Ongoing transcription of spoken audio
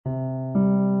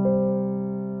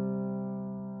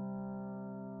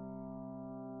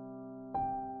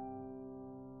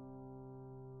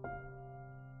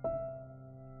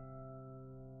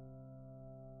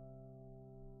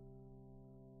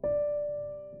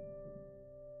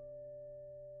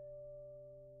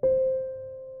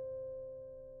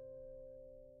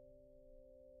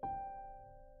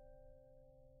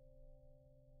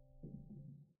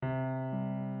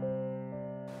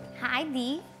हाय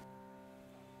दी।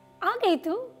 आ गई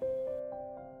तू?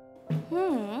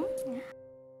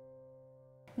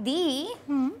 दी,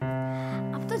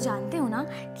 अब तो जानते हो ना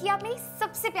कि आप मेरी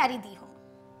सबसे प्यारी दी हो।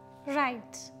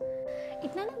 राइट।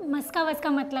 इतना ना मस्का वस्का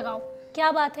मत लगाओ।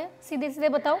 क्या बात है, सीधे सीधे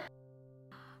बताओ।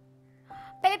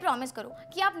 पहले प्रॉमिस करो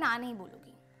कि आप ना नहीं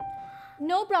बोलोगी।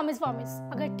 No promise promise.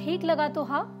 अगर ठीक लगा तो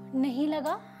हाँ, नहीं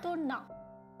लगा तो ना।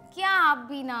 क्या आप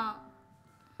भी ना?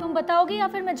 तुम बताओगे या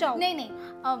फिर मैं जाऊँ? नहीं नहीं,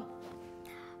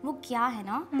 वो क्या है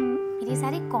ना, मेरे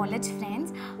सारे कॉलेज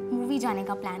फ्रेंड्स मूवी जाने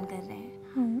का प्लान कर रहे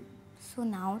हैं। सो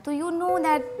नाउ तो you know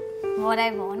that what I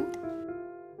want.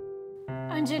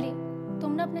 Anjali,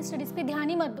 तुम ना अपने स्टडीज पे ध्यान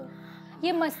ही मत दो।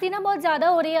 ये मस्ती ना बहुत ज्यादा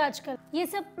हो रही है आजकल। ये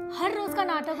सब हर रोज का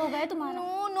नाटक हो गया है तुम्हारा।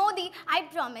 No know the, I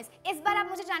promise इस बार आप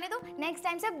मुझे जाने दो। नेक्स्ट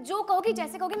टाइम से आप जो कहोगी,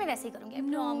 जैसे कहोगी, मैं वैसे ही करूंगी। I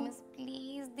promise.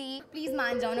 Please the, please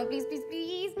मान जाओ ना। Please please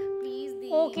please please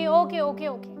the. Okay okay okay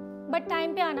okay, but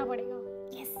time पे आना पड़ेगा।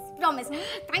 Yes promise.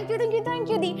 Thank you thank you thank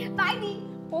you the. By the.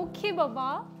 Okay बाबा।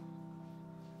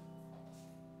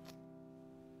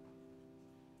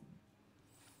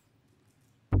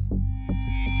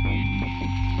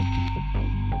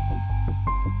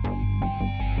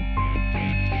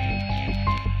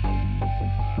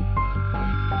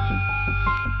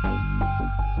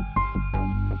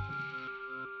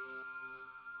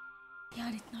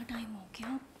 यार इतना टाइम हो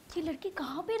गया, ये लड़की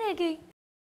कहाँ पे रह गई?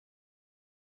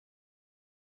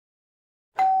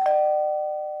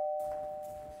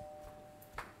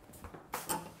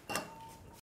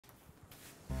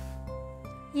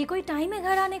 ये कोई टाइम है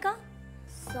घर आने का?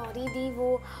 सॉरी दी, वो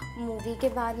मूवी के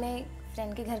बाद में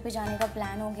फ्रेंड के घर पे जाने का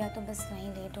प्लान हो गया तो बस वहीं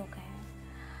लेट हो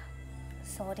गए।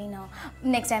 सॉरी ना,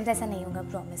 नेक्स्ट टाइम से ऐसा नहीं होगा,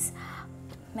 प्रॉमिस।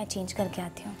 मैं चेंज करके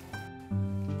आती हूँ।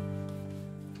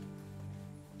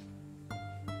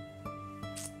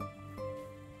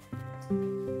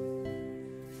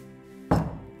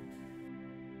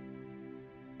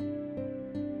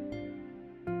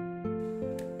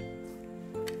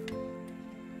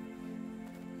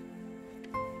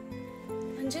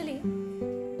 अंजलि,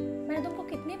 मैंने तुमको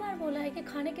कितनी बार बोला है कि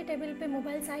खाने के टेबल पे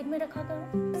मोबाइल साइड में रखा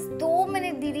करो। बस 2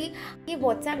 मिनट दीदी, ये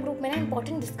व्हाट्सएप ग्रुप में ना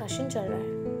इम्पोर्टेंट डिस्कशन चल रहा है।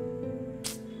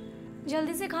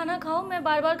 जल्दी से खाना खाओ, मैं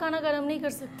बार बार खाना गर्म नहीं कर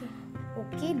सकती।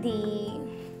 ओके दी,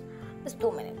 बस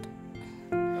 2 मिनट।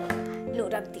 लो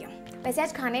रख दिया। वैसे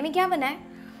आज खाने में क्या बना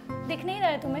है? दिख नहीं रहा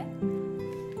है तुम्हें?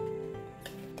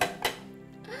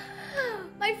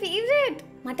 माय फेवरेट,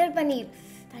 मटर पनीर।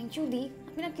 थैंक यू दी,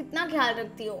 आप मेरा कितना ख्याल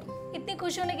रखती हो। इतनी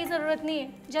खुश होने की जरूरत नहीं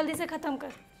है, जल्दी से खत्म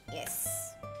कर। यस।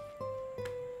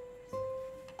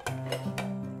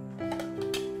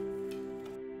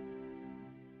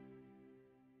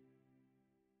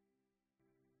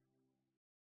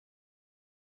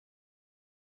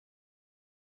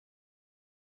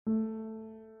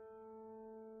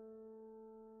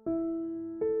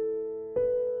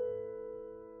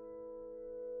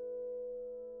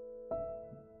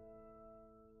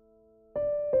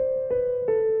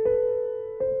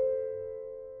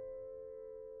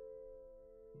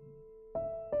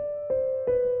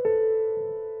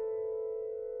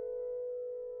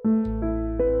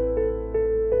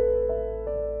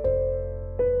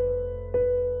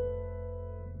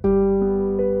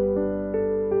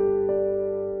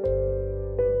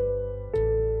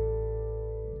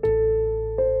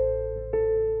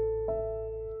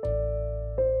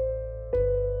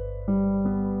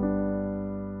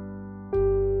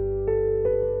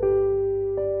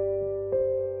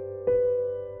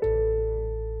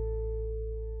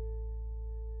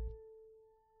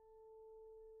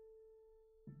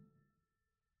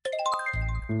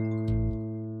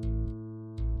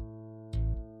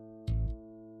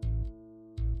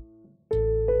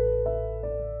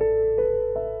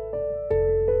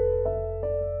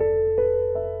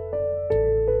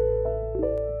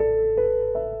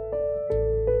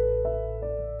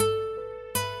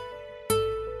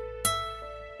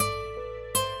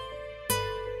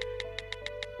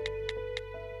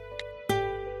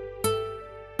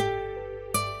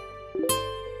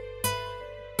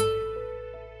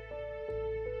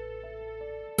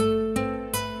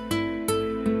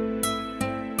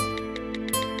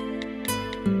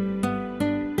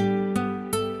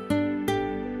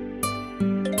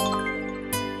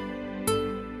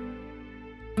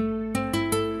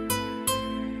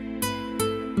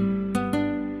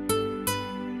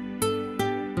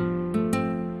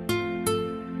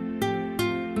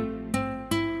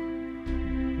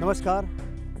 नमस्कार,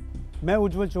 मैं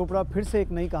उज्जवल चोपड़ा फिर से एक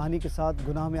नई कहानी के साथ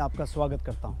गुनाह में आपका स्वागत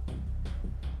करता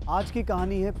हूं। आज की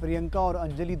कहानी है प्रियंका और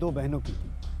अंजलि, 2 बहनों की,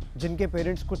 जिनके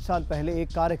पेरेंट्स कुछ साल पहले एक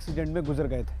कार एक्सीडेंट में गुजर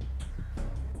गए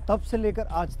थे। तब से लेकर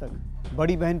आज तक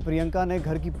बड़ी बहन प्रियंका ने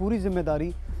घर की पूरी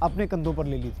जिम्मेदारी अपने कंधों पर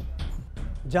ले ली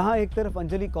थी। जहां एक तरफ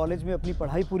अंजलि कॉलेज में अपनी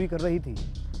पढ़ाई पूरी कर रही थी,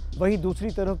 वहीं दूसरी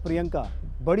तरफ प्रियंका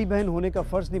बड़ी बहन होने का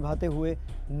फ़र्ज़ निभाते हुए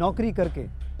नौकरी करके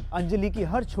अंजलि की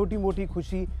हर छोटी मोटी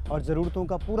खुशी और ज़रूरतों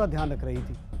का पूरा ध्यान रख रही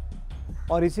थी।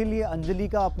 और इसीलिए अंजलि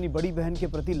का अपनी बड़ी बहन के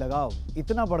प्रति लगाव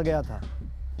इतना बढ़ गया था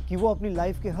कि वो अपनी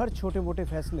लाइफ के हर छोटे मोटे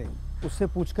फैसले उससे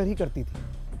पूछकर ही करती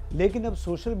थी। लेकिन अब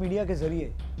सोशल मीडिया के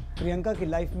ज़रिए प्रियंका की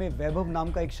लाइफ में वैभव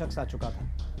नाम का एक शख्स आ चुका था।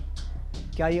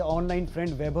 क्या ये ऑनलाइन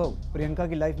फ्रेंड वैभव प्रियंका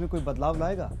की लाइफ में कोई बदलाव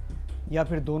लाएगा या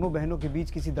फिर दोनों बहनों के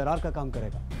बीच किसी दरार का काम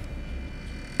करेगा?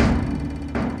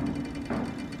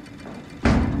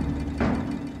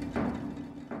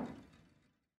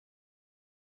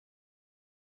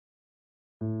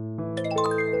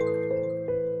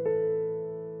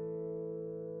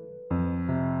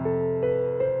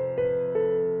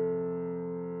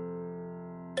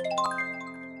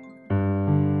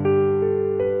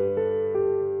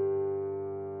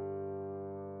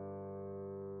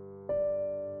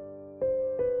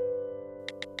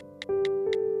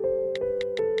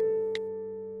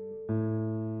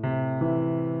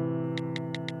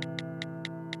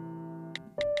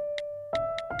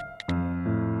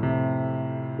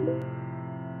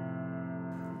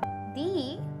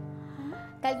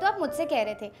 कल तो आप मुझसे कह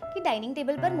रहे थे कि डाइनिंग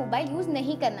टेबल पर मोबाइल यूज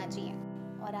नहीं करना चाहिए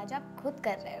और आज आप खुद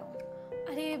कर रहे हो।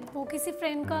 अरे वो किसी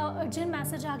फ्रेंड का अर्जेंट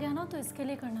मैसेज आ गया ना, तो इसके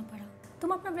लिए करना पड़ा।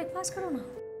 तुम अपना ब्रेकफास्ट करो ना।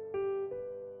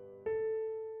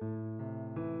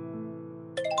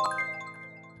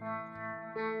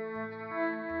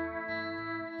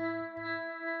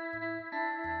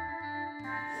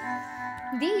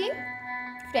 दी,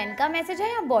 फ्रेंड का मैसेज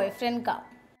है या बॉयफ्रेंड का?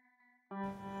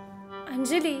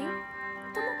 अंजलि,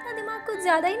 तुम अपना दिमाग कुछ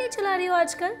ज्यादा ही नहीं चला रही हो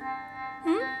आजकल।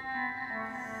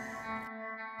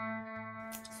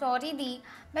 सॉरी दी,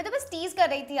 मैं तो बस टीज कर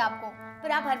रही थी आपको,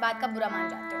 पर आप हर बात का बुरा मान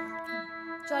जाते हो।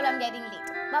 चलो, I am getting late,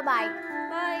 bye bye.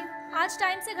 Bye. आज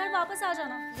टाइम से घर वापस आ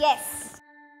जाना। Yes.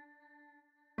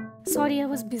 Sorry, I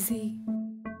was busy.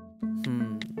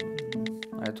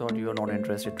 I thought you were not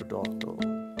interested to talk though.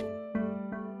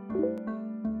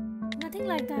 Nothing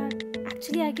like that.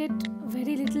 Actually, I get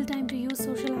very little time to use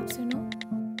social apps, you know.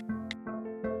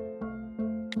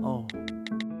 Oh.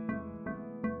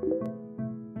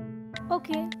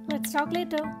 Okay, let's talk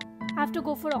later. I have to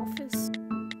go for office.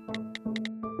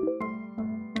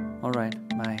 Alright,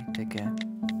 bye. Take care.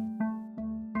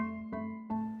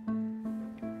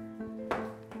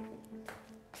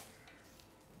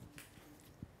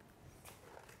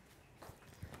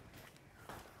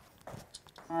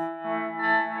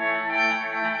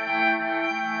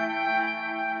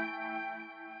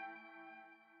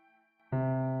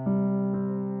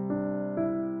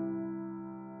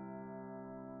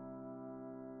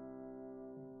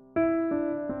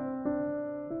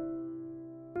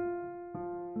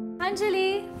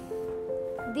 Anjali,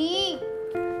 दी,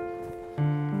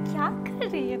 क्या कर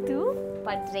रही है तू?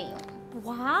 पढ़ रही हूँ।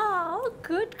 Wow,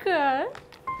 good girl.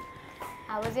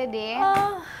 How was your day?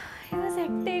 It was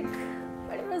hectic,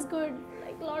 but it was good.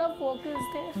 Like a lot of work was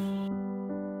there.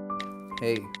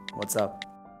 Hey, what's up?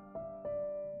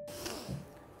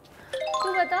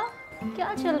 तू बता,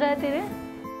 क्या चल रहा है तेरे?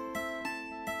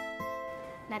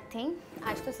 Nothing.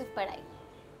 आज तो सिर्फ पढ़ाई।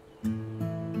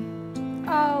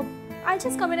 I'll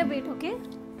just come in a bit, okay?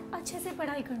 अच्छे से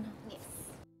पढ़ाई करना। Yes.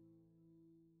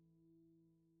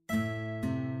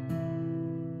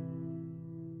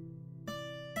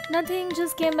 Nothing,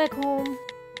 just came back home.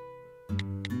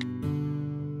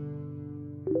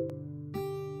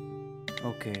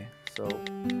 Okay, so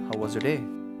how was your day?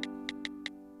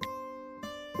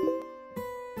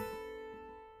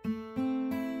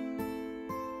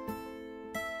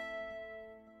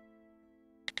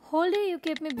 Whole day you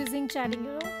kept me busy chatting,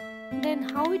 you know. Then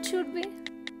how it should be?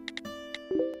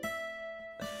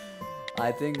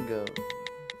 I think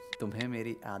तुम्हें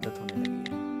मेरी आदत होने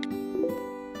लगी है।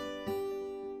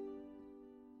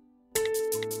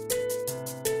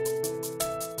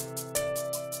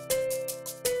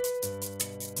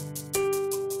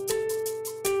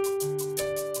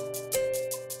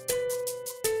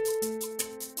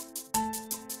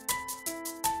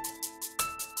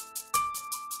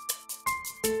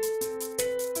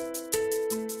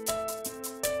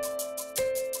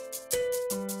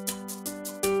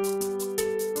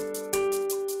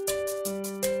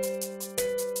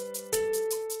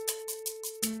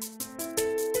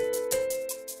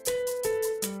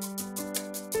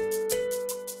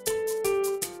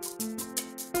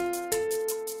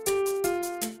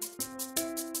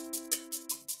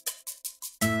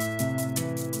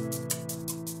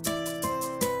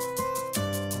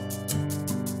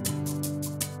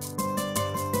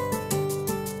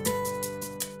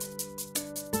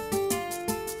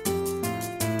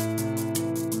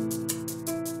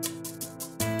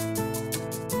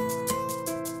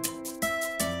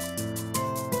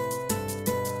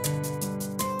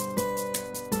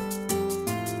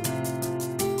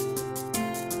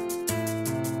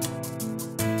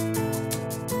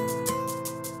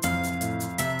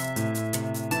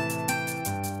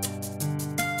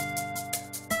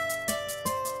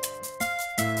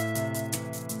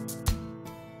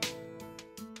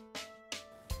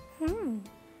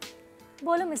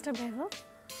 बोलो मिस्टर वैभव।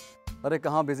 अरे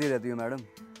कहाँ बिजी रहती हो मैडम?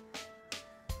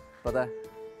 पता है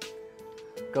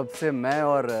कब से मैं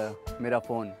और मेरा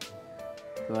फ़ोन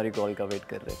तुम्हारी कॉल का वेट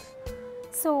कर रहे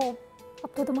थे। सो अब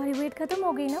तो तुम्हारी वेट खत्म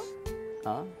हो गई ना?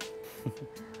 हाँ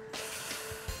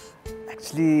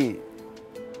actually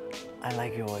I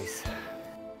like your voice.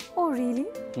 Oh really?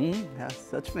 यार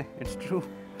सच में इट्स ट्रू।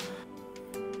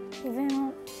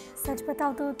 इवन सच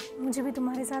बताओ तो मुझे भी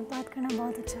तुम्हारे साथ बात करना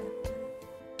बहुत अच्छा लगता है।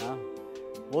 हाँ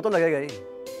वो तो लगेगा ही,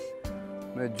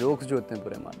 मेरे जोक्स जो इतने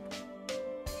बुरे मानते।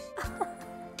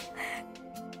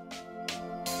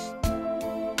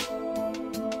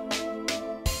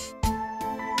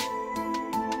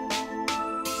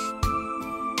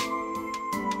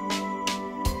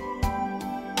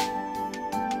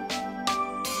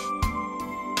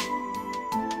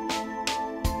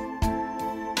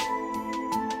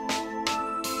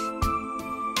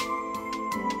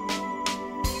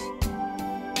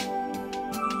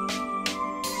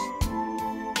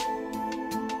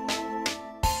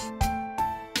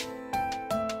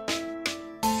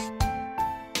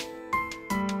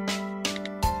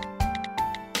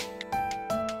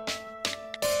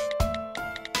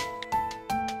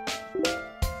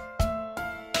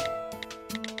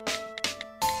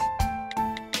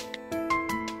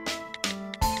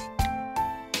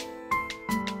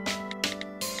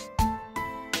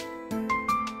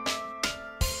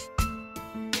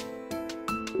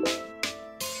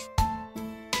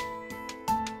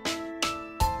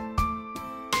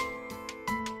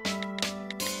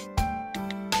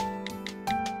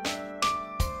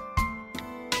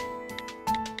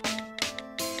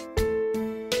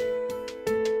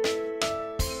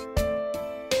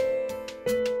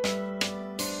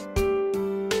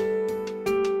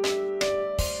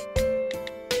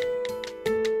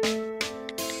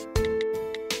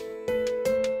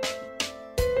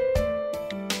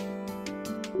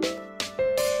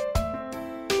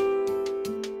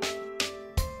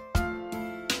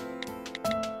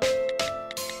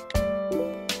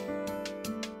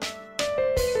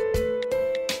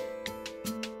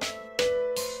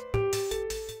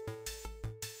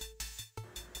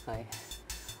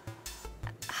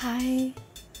 हाय।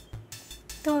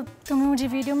 तो तुम्हें मुझे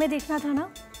वीडियो में देखना था ना?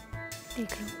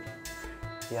 देख लो।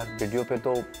 यार वीडियो पे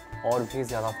तो और भी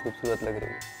ज़्यादा खूबसूरत लग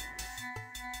रही है।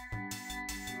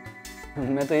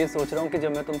 मैं तो ये सोच रहा हूँ कि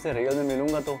जब मैं तुमसे रियल में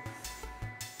मिलूंगा तो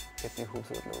कितनी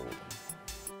खूबसूरत लगोगी।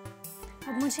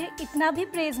 अब मुझे इतना भी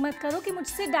प्रेज मत करो कि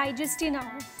मुझसे डाइजेस्ट ही ना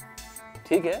हो।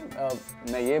 ठीक है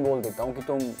मैं ये बोल देता हूँ कि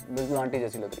तुम बिल्कुल आंटी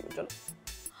जैसी लग रही हो। चलो।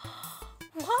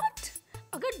 व्हाट?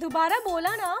 अगर दोबारा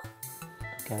बोला ना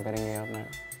क्या करेंगे आप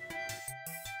मैडम?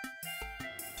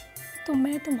 तो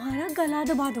मैं तुम्हारा गला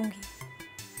दबा दूंगी।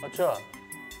 अच्छा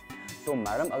तो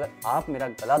मैडम अगर आप मेरा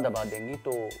गला दबा देंगी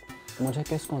तो मुझे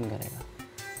किस कौन करेगा?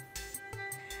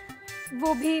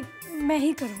 वो भी मैं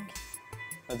ही करूंगी।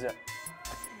 अच्छा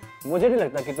मुझे नहीं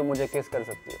लगता कि तुम मुझे किस कर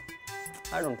सकती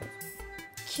हो। I don't think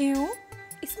so. क्यों?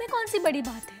 इसमें कौन सी बड़ी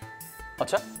बात है?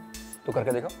 अच्छा तो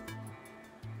करके देखो।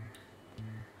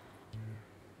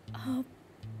 हाँ।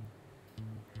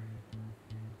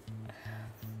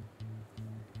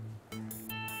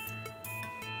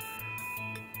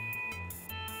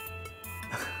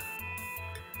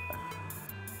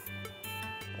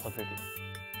 बहुत प्रिटी।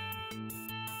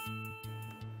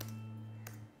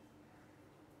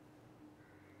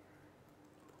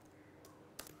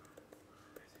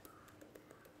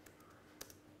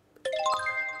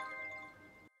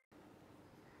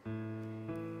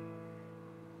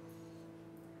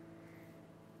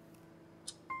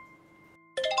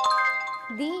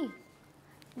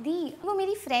 दी वो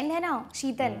मेरी फ्रेंड है ना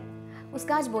शीतल,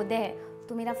 उसका आज बर्थडे है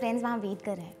तो मेरा फ्रेंड्स वहाँ वेट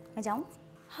कर रहे हैं। मैं जाऊँ?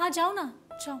 हाँ जाओ ना,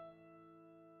 जाओ।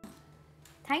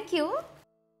 Thank you.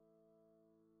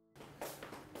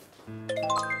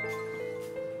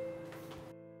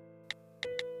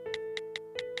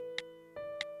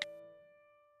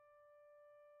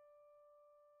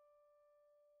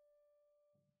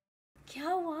 क्या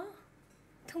हुआ?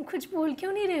 तुम कुछ बोल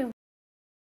क्यों नहीं रहे हो?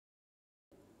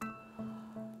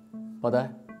 पता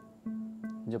है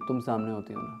जब तुम सामने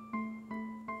होती हो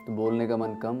ना तो बोलने का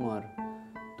मन कम और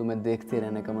तुम्हें देखते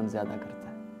रहने का मन ज्यादा करता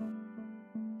है।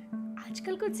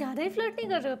 आजकल कुछ ज्यादा ही फ्लर्ट नहीं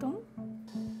कर रहे हो तुम?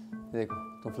 देखो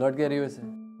तुम फ्लर्ट कह रही हो वैसे।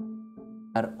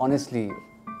 यार ऑनेस्टली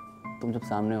तुम जब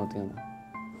सामने होती हो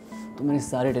ना तो मेरी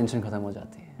सारी टेंशन खत्म हो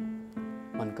जाती है।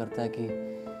 मन करता है कि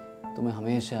तुम्हें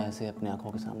हमेशा ऐसे अपनी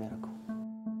आंखों के सामने रखो।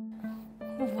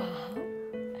 वाह,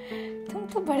 तुम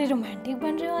तो बड़े रोमांटिक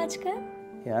बन रहे हो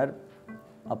आजकल। यार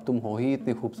अब तुम हो ही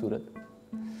इतनी खूबसूरत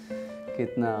कि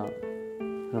इतना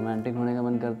रोमांटिक होने का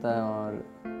मन करता है।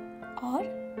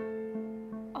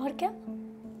 और क्या?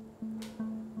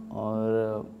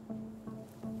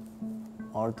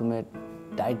 और तुम्हें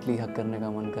टाइटली हक करने का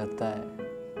मन करता है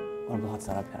और बहुत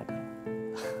सारा प्यार करो।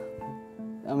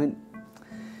 I mean,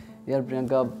 यार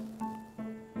प्रियंका,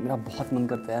 मेरा बहुत मन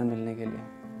करता है यार मिलने के लिए।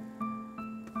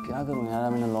 क्या करूँ यार,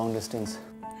 I am long distance.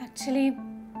 Actually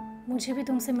मुझे भी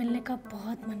तुमसे मिलने का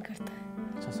बहुत मन करता है।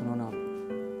 अच्छा सुनो ना,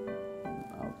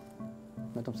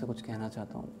 मैं तुमसे कुछ कहना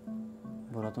चाहता हूँ,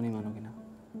 बुरा तो नहीं मानोगी ना?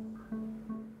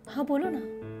 हाँ बोलो ना।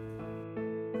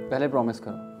 पहले प्रॉमिस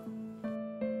करो।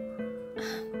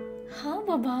 हाँ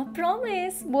बाबा,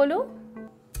 प्रॉमिस बोलो।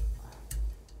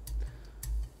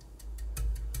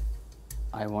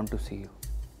 I want to see you.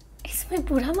 इसमें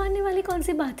बुरा मानने वाली कौन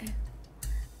सी बात है?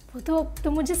 वो तो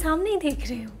तुम मुझे सामने ही देख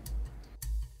रहे हो।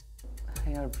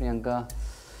 यार प्रियंका,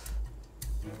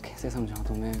 कैसे समझाऊं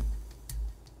तुम्हें,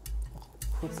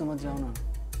 खुद समझ जाओ ना।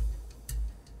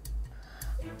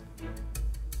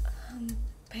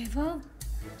 वैभव,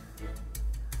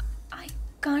 I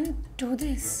can't do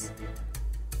this.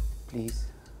 Please,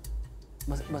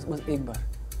 बस एक बार।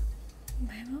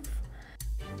 वैभव,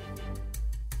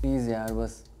 प्लीज यार,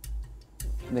 बस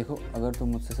देखो, अगर तुम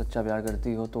मुझसे सच्चा प्यार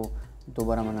करती हो तो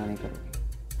दोबारा मना नहीं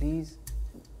करोगी। प्लीज,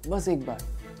 बस एक बार।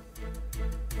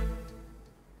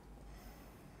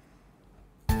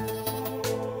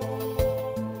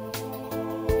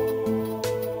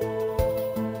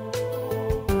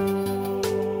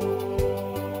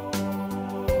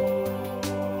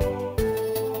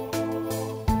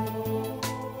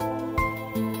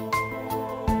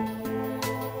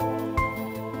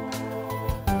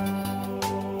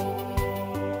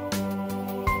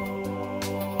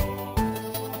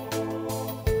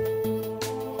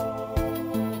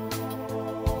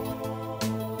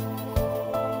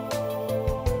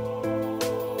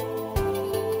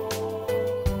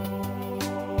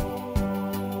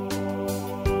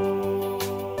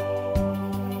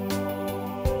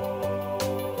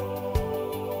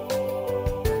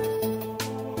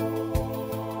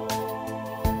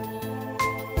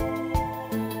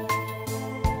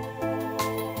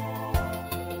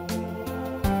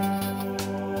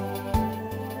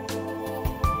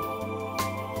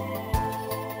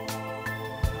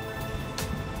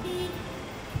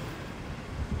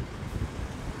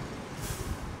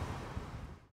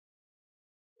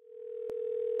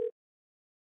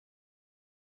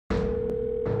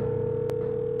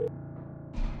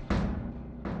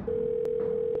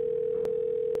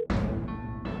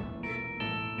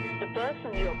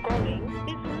 person you're calling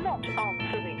is not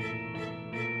answering.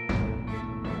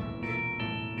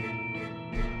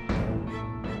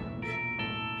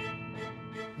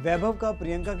 वैभव का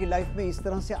प्रियंका की लाइफ में इस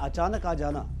तरह से अचानक आ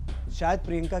जाना शायद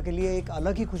प्रियंका के लिए एक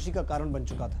अलग ही खुशी का कारण बन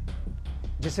चुका था,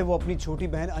 जिसे वो अपनी छोटी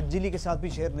बहन अंजलि के साथ भी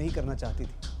शेयर नहीं करना चाहती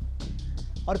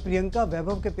थी। और प्रियंका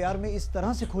वैभव के प्यार में इस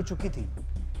तरह से खो चुकी थी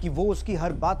कि वो उसकी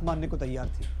हर बात मानने को तैयार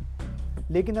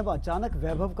थी। लेकिन अब अचानक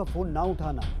वैभव का फोन ना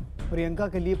उठाना प्रियंका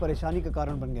के लिए परेशानी का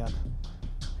कारण बन गया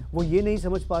था। वो ये नहीं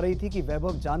समझ पा रही थी कि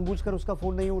वैभव जानबूझकर उसका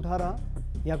फोन नहीं उठा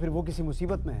रहा या फिर वो किसी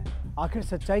मुसीबत में है। आखिर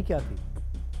सच्चाई क्या थी?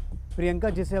 प्रियंका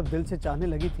जिसे अब दिल से चाहने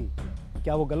लगी थी,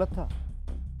 क्या वो गलत था?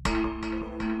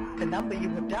 The number you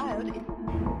have dialed is...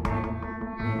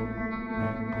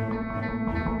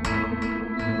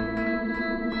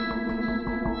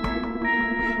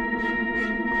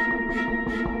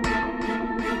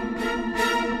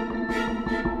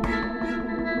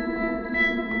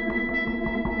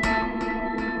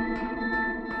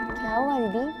 क्या हुआ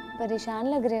दीदी, परेशान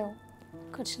लग रहे हो?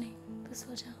 कुछ नहीं, तो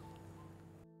सो जाओ।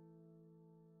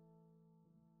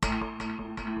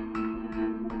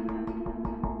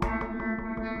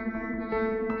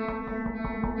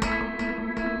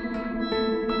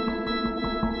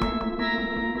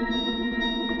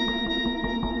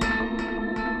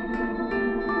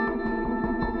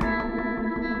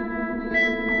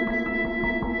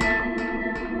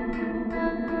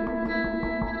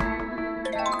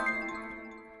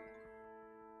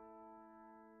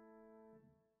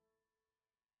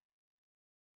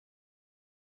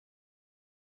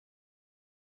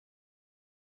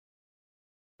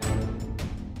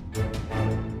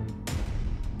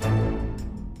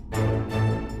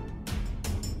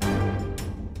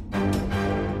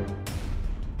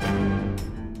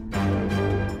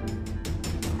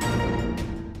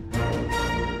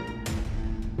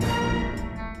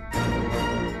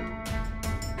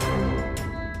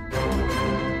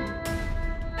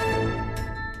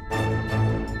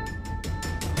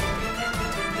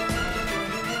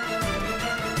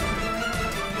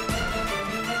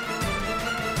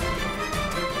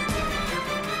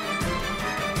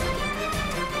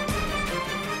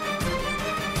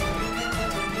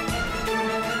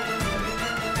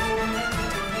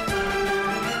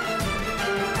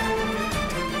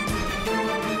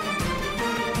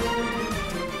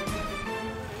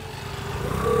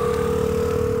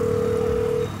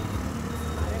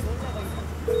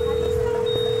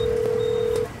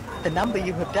 The number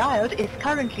you have dialed is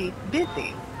currently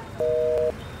busy.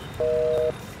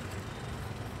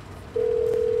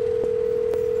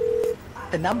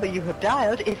 The number you have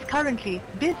dialed is currently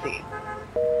busy.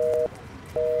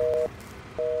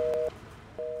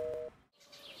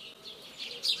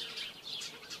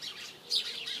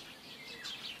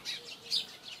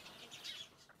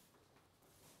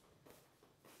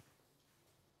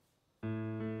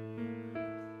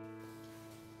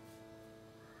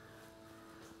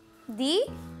 दी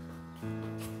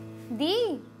दी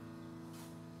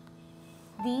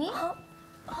दी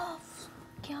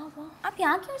क्या हुआ? आप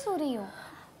यहाँ क्यों सो रही हो?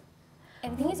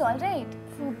 Everything is all right?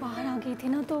 वो बाहर आ गई थी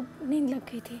ना तो नींद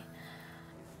लग गई थी।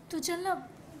 तो चल ना,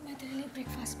 मैं तेरे लिए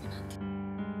ब्रेकफास्ट बनाती हूँ।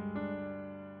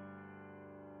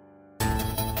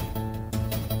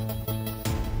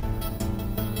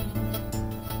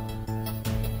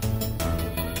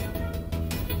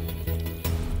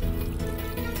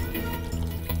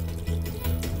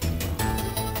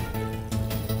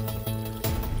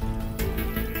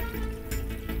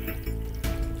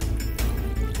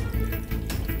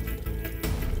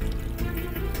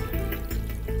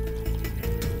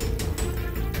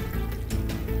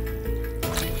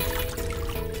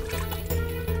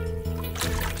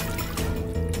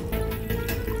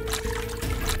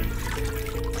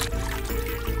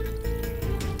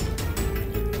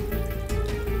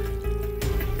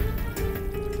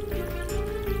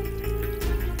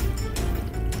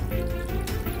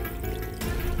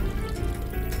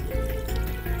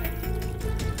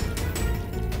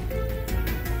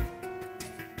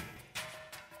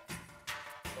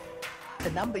 The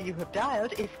number you have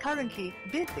dialed is currently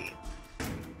busy.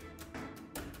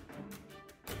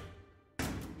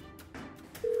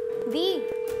 The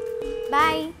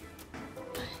bye.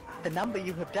 The number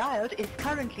you have dialed is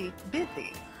currently busy.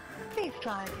 Please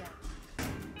try again.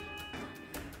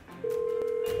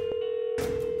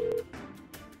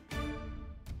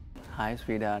 Hi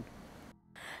sweetheart.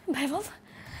 वैभव,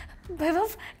 वैभव,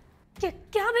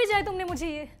 क्या भेजा है तुमने मुझे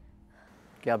ये?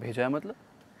 क्या भेजा है मतलब?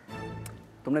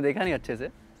 तुमने देखा नहीं अच्छे से?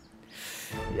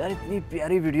 यार इतनी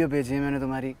प्यारी वीडियो भेजी है मैंने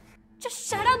तुम्हारी।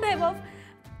 शट अप वैभव,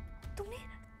 तुमने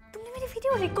मेरी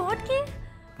वीडियो रिकॉर्ड की?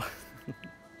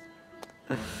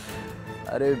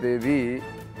 अरे बेबी,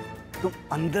 तुम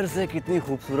अंदर से कितनी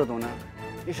खूबसूरत हो ना,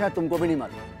 ये शायद तुमको भी नहीं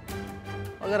मालूम।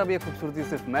 अगर अब ये खूबसूरती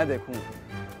सिर्फ मैं देखूं तो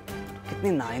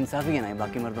कितनी नाइंसाफी है ना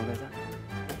बाकी मर्दों के साथ।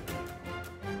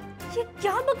 ये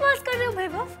क्या बकवास कर रहे हो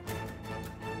वैभव?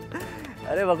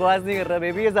 अरे बकवास नहीं कर रहा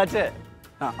बेबी, ये सच है।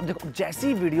 हाँ अब देखो,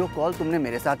 जैसी वीडियो कॉल तुमने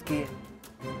मेरे साथ की है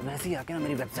वैसे ही आके ना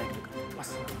मेरी वेबसाइट पे करो, बस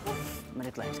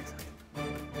मेरे क्लाइंट्स के साथ।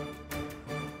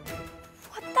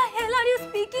 What the hell are you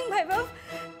speaking वैभव?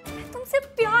 मैं तुमसे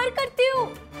प्यार करती हूँ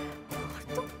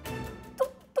और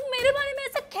तुम मेरे बारे में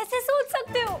ऐसा कैसे सोच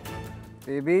सकते हो?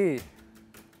 बेबी,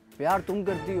 प्यार तुम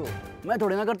करती हो, मैं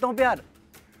थोड़ी ना करता हूँ प्यार।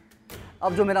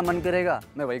 अब जो मेरा मन करेगा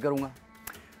मैं वही करूँगा।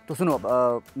 तो सुनो,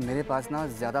 अब मेरे पास ना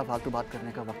ज़्यादा फालतू बात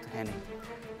करने का वक्त है नहीं,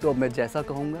 तो अब मैं जैसा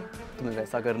कहूँगा तुम्हें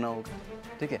वैसा करना होगा,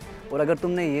 ठीक है? और अगर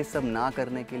तुमने ये सब ना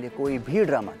करने के लिए कोई भी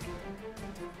ड्रामा किया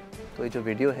तो ये जो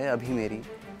वीडियो है अभी मेरी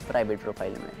प्राइवेट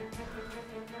प्रोफाइल में है।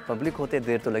 पब्लिक होते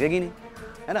देर तो लगेगी नहीं,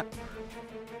 है ना?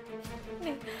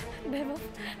 नहीं वैभव,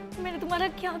 मैंने तुम्हारा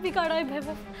क्या बिगाड़ा है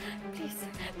वैभव? प्लीज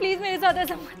प्लीज मेरे साथ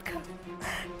ऐसा मत करो।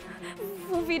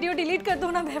 वो वीडियो डिलीट कर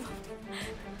दो ना वैभव।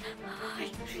 I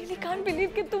really can't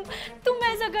believe कि तुम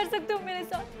ऐसा कर सकते हो मेरे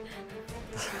साथ।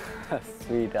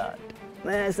 स्वीटहार्ट,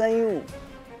 मैं ऐसा ही हूँ,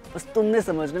 बस तुमने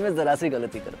समझने में जरा सी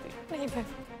गलती करती है। नहीं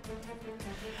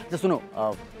वैभव। तो सुनो,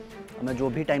 मैं जो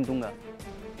भी टाइम दूंगा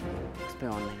उस पे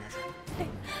ऑनलाइन है,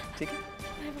 ठीक है?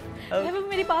 वैभव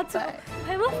मेरी बात सुनो।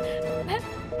 वैभव,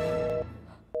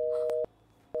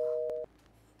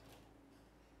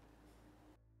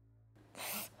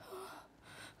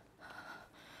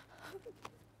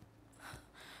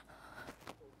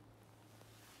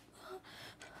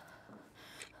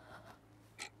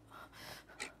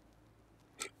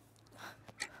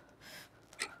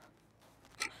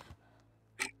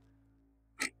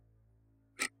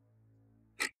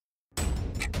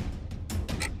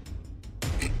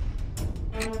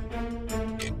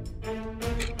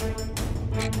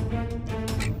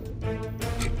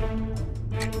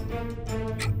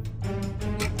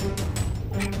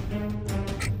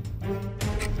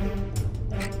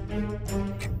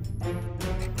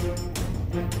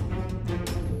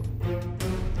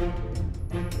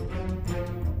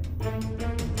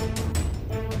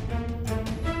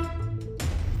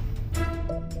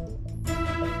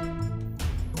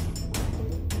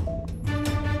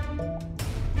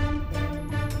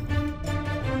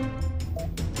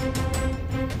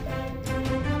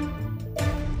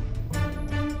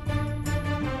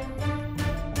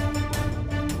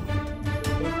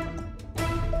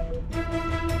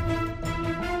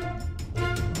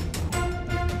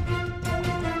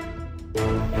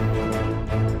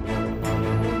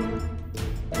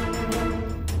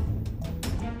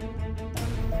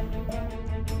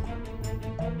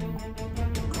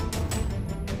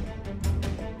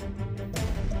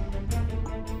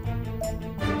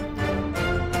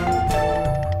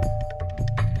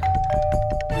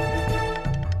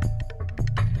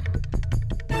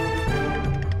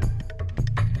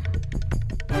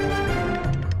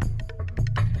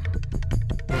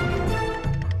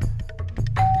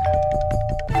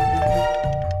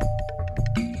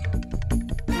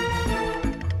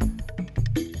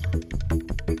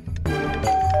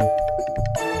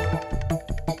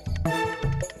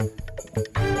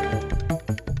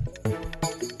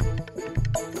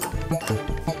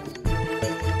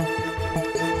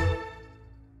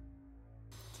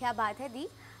 क्या बात है दी,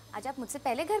 आज आप मुझसे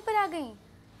पहले घर पर आ गई।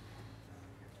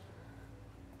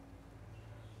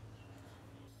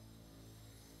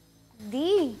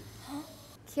 दी, हाँ?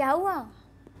 क्या हुआ?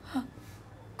 हाँ,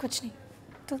 कुछ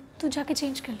नहीं, तू जाके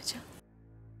चेंज कर ले जा।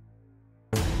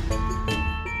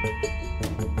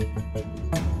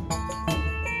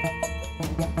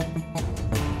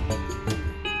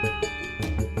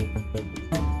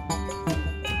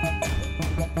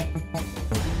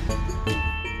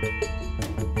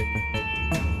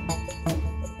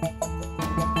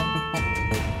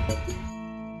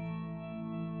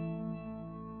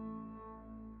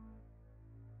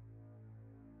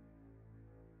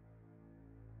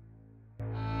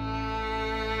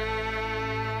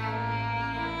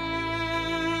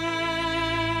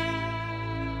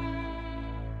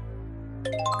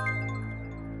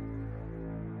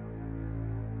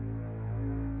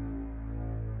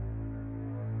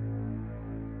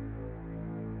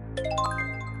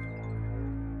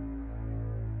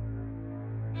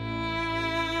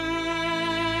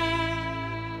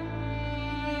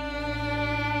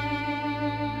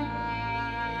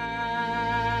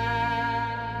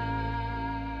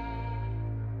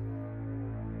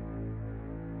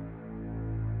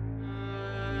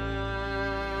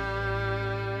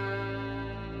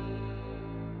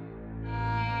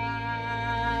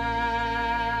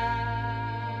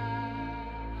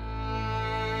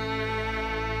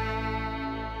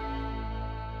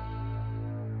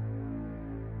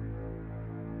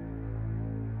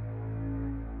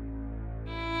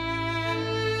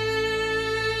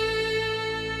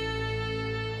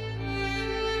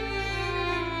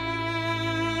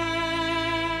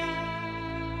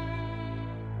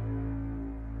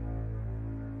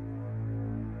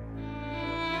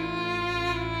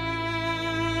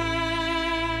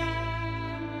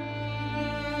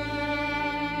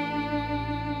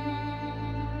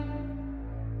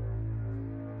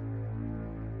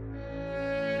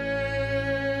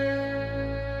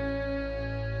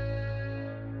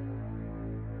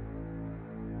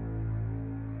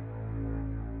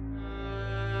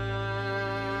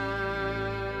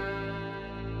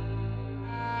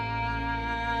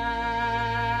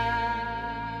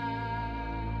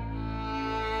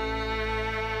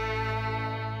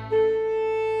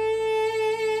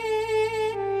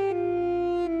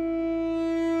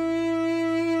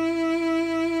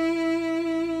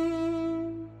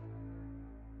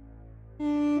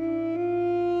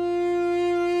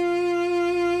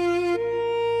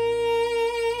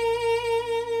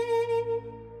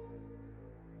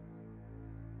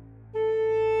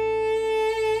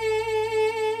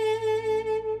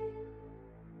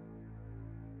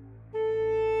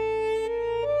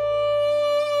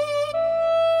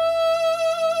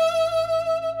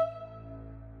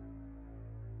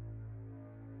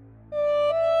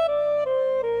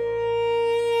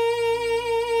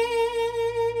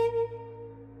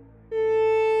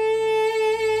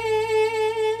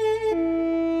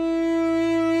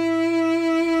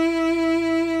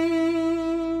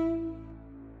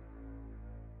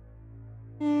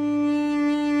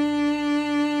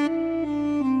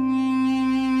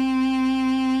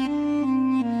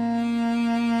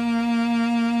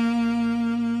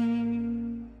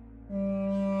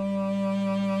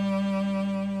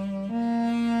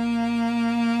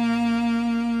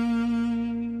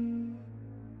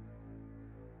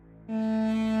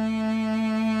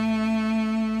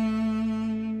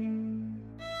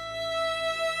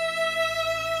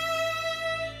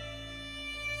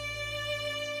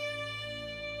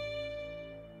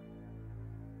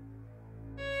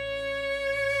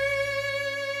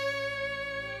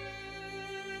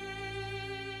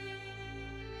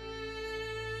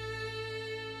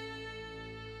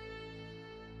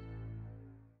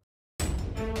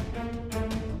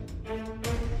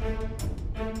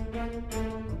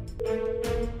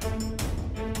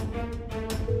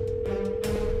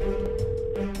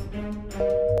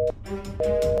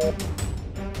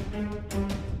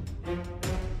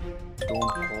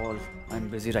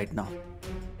 busy right now.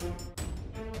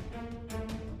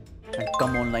 And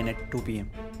come online at 2 p.m.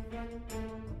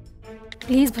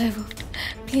 Please, Vaibhav.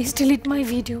 Please delete my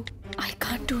video. I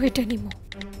can't do it anymore.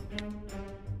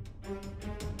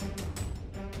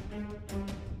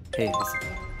 Hey, listen.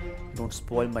 Don't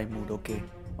spoil my mood, okay?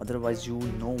 Otherwise, you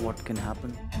know what can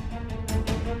happen.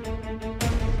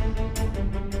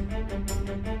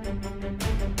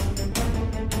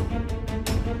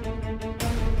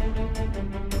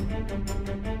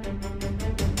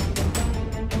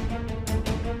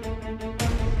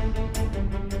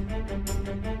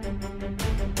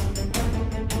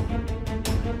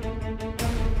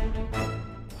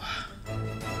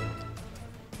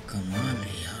 कमाल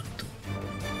है यार,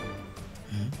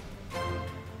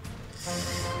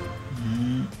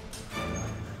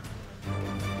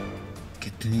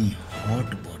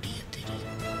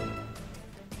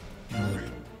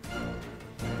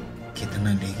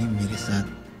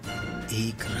 साथ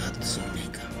एक रात सोने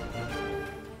का।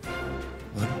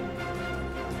 और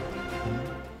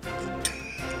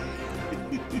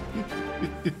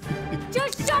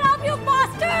Just shut up, you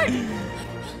bastard!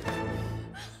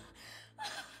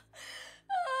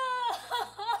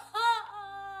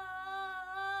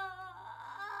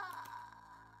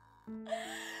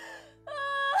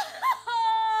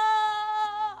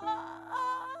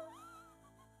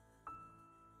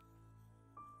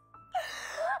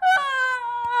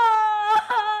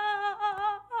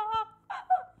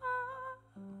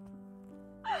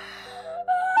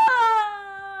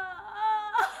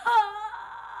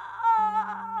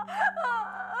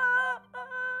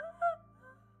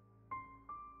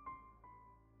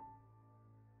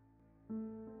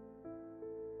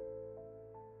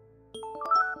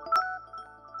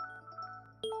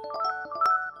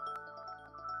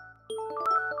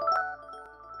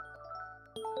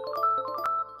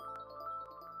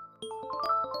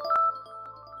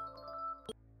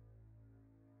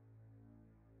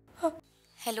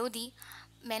 Hello दी,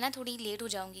 मैं ना थोड़ी लेट हो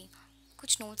जाऊंगी।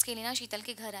 कुछ नोट्स के लिए ना शीतल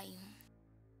के घर आई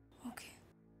हूँ। Okay,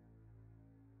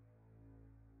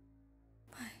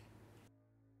 bye.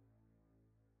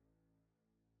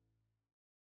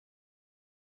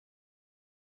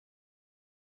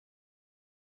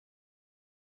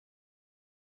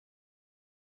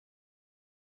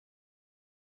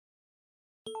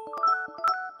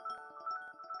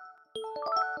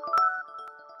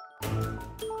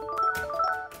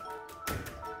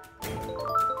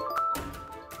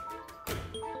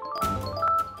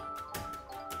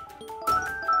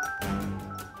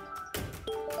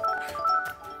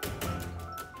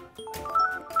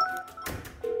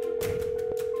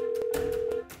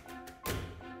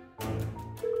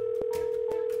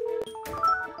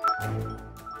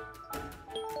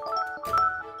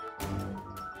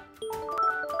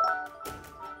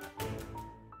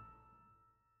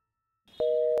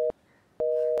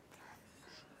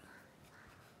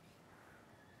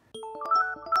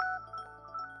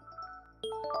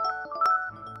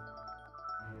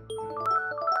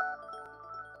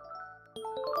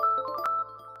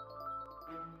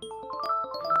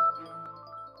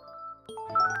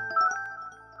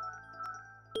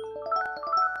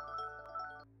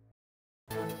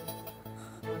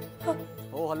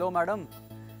 ओ हेलो मैडम,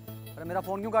 अरे मेरा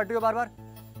फ़ोन क्यों काट रही हो बार बार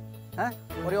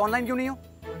हैं? और ये ऑनलाइन क्यों नहीं हो?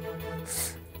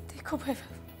 देखो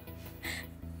वैभव,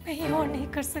 मैं ये और नहीं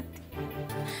कर सकती।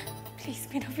 प्लीज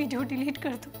मेरा वीडियो डिलीट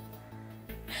कर दो।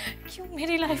 क्यों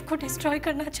मेरी लाइफ को डिस्ट्रॉय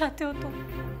करना चाहते हो तुम?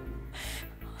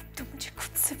 अब तो मुझे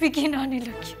खुद से भी घिन आने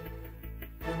लगी।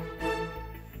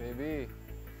 बेबी,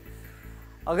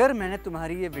 अगर मैंने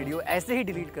तुम्हारी ये वीडियो ऐसे ही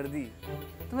डिलीट कर दी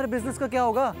तो मेरे बिजनेस का क्या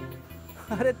होगा?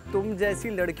 अरे तुम जैसी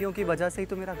लड़कियों की वजह से ही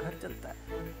तो मेरा घर चलता है।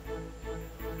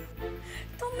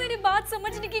 तुम मेरी बात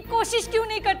समझने की कोशिश क्यों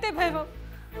नहीं करते वैभव?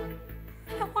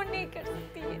 मैं और नहीं कर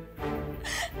सकती ये,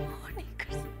 और नहीं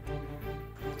कर सकती।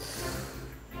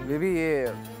 बेबी,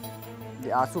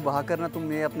 ये आंसू बहाकर ना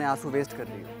तुम ये अपने आंसू वेस्ट कर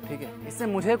रही हो, ठीक है? इससे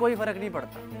मुझे कोई फर्क नहीं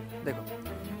पड़ता। देखो,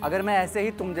 अगर मैं ऐसे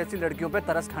ही तुम जैसी लड़कियों पे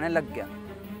तरस खाने लग गया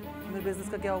तो मेरे बिजनेस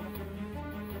का क्या होगा?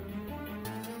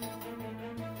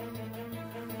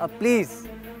 अब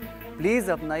प्लीज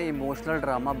अपना ये इमोशनल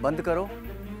ड्रामा बंद करो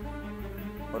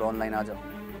और ऑनलाइन आ जाओ।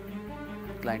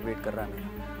 क्लाइंट वेट कर रहा है मेरा,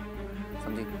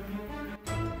 समझी?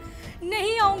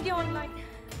 नहीं आऊंगी ऑनलाइन।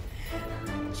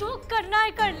 जो करना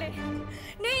है कर ले,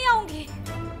 नहीं आऊंगी।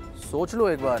 सोच लो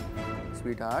एक बार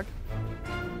sweet heart.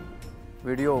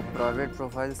 Video private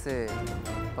profile से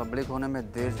पब्लिक होने में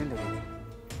देर नहीं लगेगी।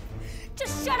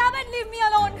 Just shut up and leave me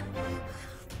alone.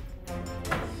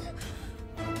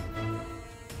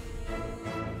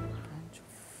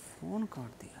 Phone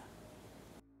काट दिया।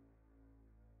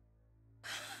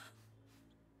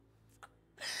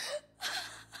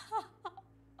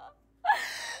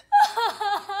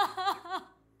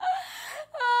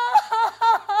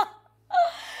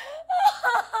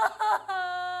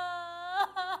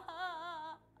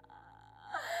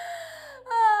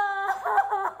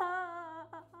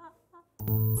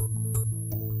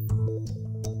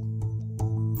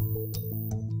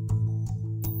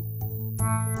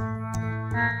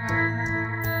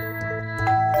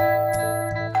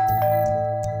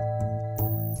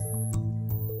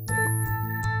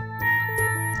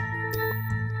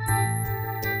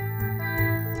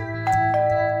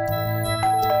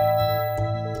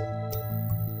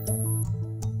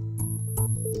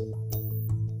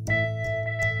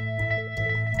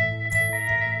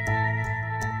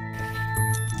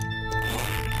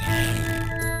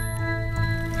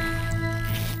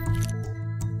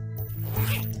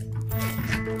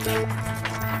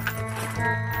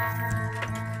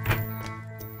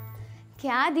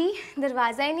 क्या दी,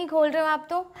 दरवाज़ा ही नहीं खोल रहे हो आप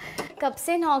तो? कब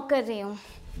से नॉक कर रही हूँ।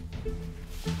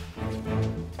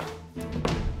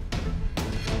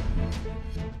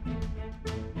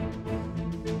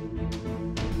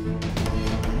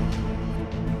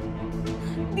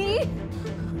 दी,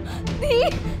 दी,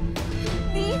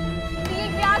 दी, दी,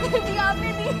 क्या कर दिया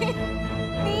आपने दी?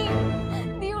 दी,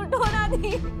 दी उठो ना दी।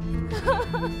 दी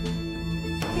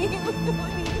उठो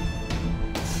दी।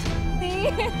 दी,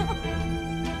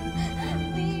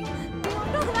 दी, दी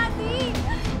उठो ना दी।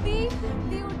 दी,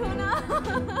 दी उठो ना।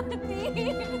 दी, दी,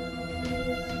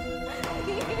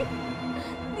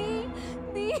 दी,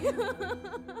 दी।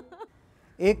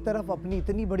 एक तरफ अपनी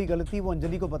इतनी बड़ी गलती वो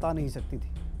अंजलि को बता नहीं सकती थी,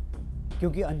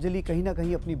 क्योंकि अंजलि कहीं ना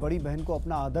कहीं अपनी बड़ी बहन को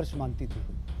अपना आदर्श मानती थी।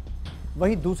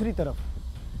 वहीं दूसरी तरफ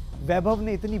वैभव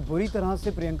ने इतनी बुरी तरह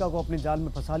से प्रियंका को अपने जाल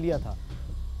में फंसा लिया था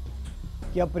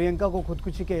कि अब प्रियंका को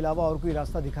खुदकुशी के अलावा और कोई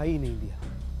रास्ता दिखाई ही नहीं दिया,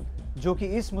 जो कि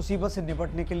इस मुसीबत से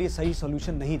निपटने के लिए सही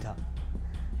सॉल्यूशन नहीं था।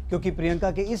 क्योंकि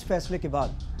प्रियंका के इस फैसले के बाद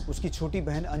उसकी छोटी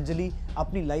बहन अंजलि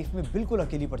अपनी लाइफ में बिल्कुल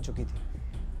अकेली पड़ चुकी थी।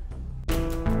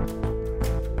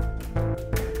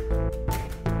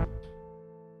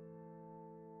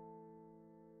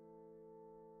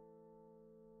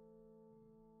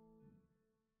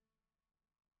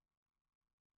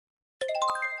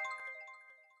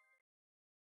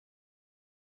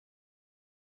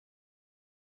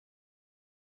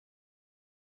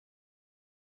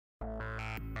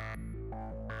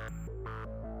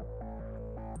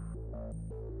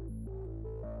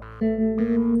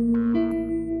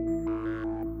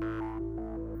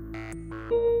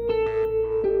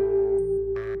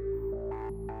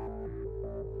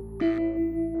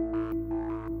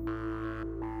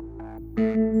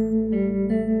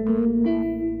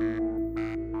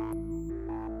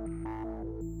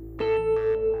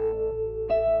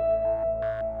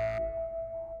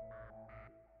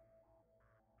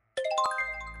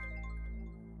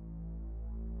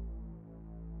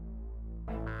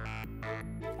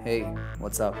 Hey,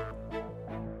 what's up?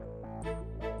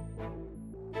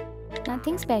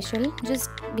 Nothing special, just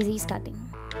busy studying.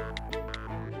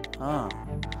 Ah,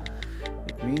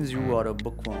 it means you are a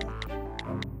bookworm.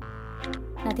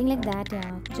 Nothing like that,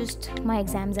 yeah. Just my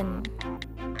exams and all.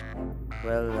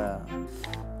 Well,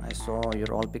 I saw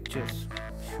your all pictures.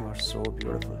 You are so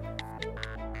beautiful.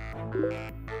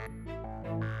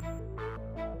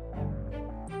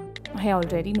 I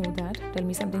already know that. Tell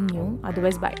me something new,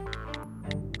 otherwise bye.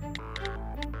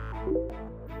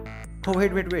 Oh,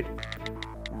 wait.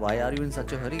 Why are you in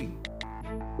such a hurry?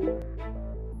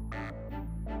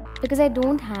 Because I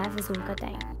don't have Azul ka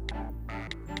time.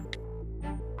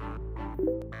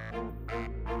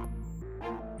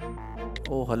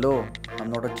 Oh, hello.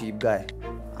 I'm not a cheap guy.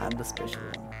 I'm the special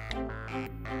one.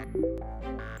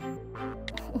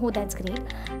 Oh, that's great.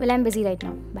 Well, I'm busy right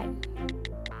now. Bye.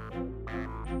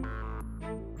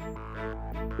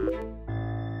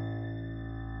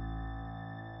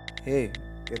 Hey,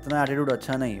 इतना attitude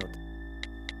अच्छा नहीं होता.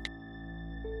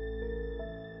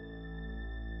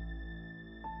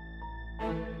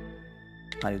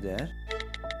 Are you there?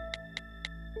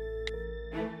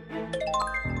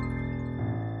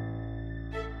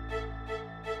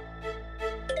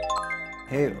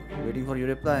 Hey, waiting for your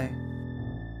reply.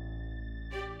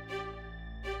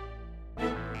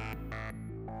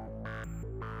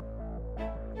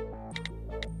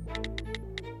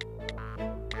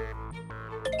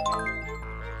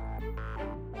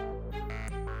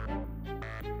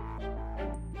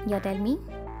 Yeah, tell me.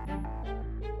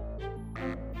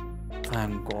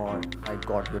 Thank God, I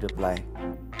got your reply.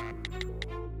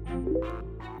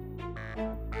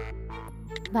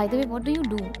 By the way, what do you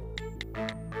do?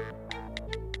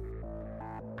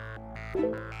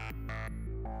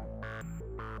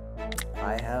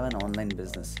 I have an online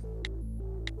business.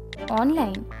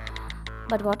 Online?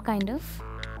 But what kind of?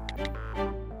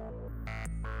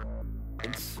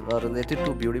 It's related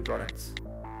to beauty products.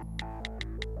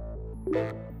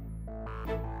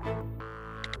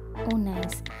 Oh,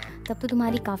 nice. तब तो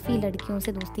तुम्हारी काफ़ी लड़कियों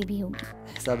से दोस्ती भी होगी.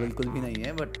 ऐसा बिल्कुल भी नहीं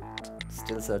है, but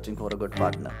still searching for a good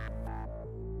partner.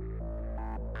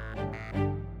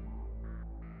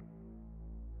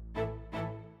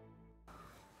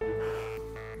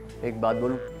 एक बात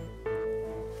बोलूं,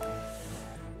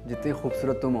 जितनी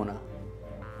खूबसूरत तुम हो ना,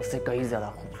 उससे कई ज़्यादा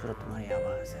खूबसूरत तुम्हारी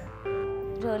आवाज़ है.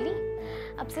 Really?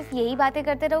 अब सिर्फ यही बातें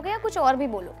करते रहोगे या कुछ और भी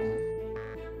बोलो?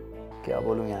 क्या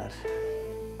बोलूं यार,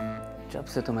 जब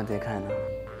से तुम्हें देखा है ना,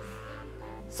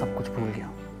 सब कुछ भूल गया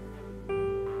हूँ.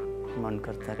 मन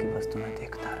करता है कि बस तुम्हें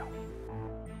देखता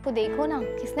रहूं. तो देखो ना,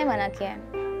 किसने मना किया है?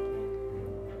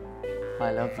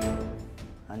 I love you,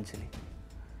 Anjali.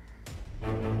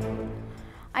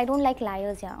 I don't like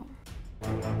liars, yeah.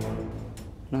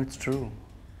 No, it's true.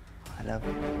 I love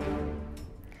it.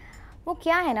 वो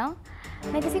क्या है ना,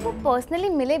 मैं किसी को पर्सनली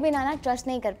मिले बिना ना ट्रस्ट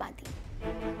नहीं कर पाती।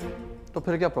 तो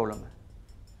फिर क्या प्रॉब्लम है?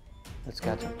 Let's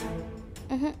catch up.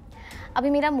 अभी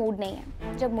मेरा मूड नहीं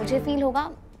है, जब मुझे फील होगा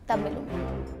तब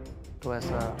मिलूंगी। तो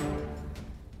ऐसा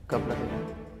कब लगेगा?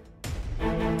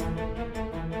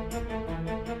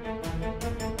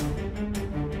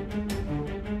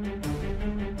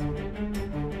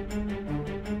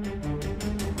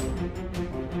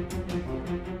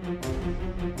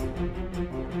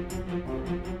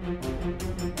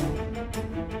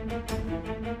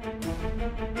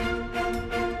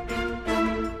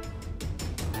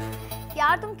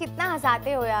 यार तुम कितना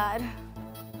हंसाते हो यार।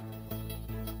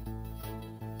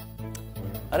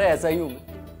 अरे ऐसा ही हूं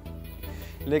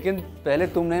मैं, लेकिन पहले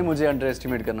तुमने मुझे अंडर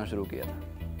एस्टिमेट करना शुरू किया था।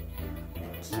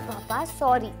 जी पापा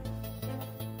सॉरी।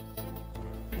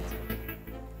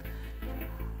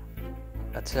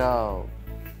 अच्छा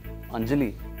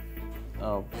अंजलि,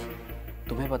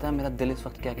 तुम्हें पता है मेरा दिल इस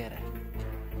वक्त क्या कह रहा है?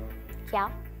 क्या?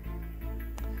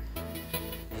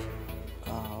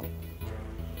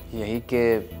 यही कि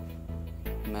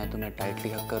मैं तुम्हें टाइटली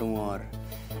हक करूं और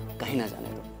कहीं ना जाने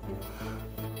दूं।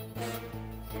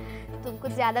 तुम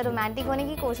कुछ ज्यादा रोमांटिक होने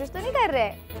की कोशिश तो नहीं कर रहे?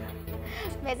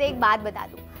 वैसे एक बात बता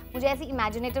दूं, मुझे ऐसी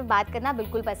इमेजिनेटिव बात करना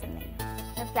बिल्कुल पसंद नहीं है।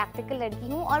 मैं प्रैक्टिकल लड़की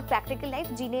हूँ और प्रैक्टिकल लाइफ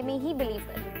जीने में ही बिलीव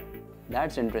करती हूँ।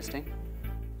 That's interesting.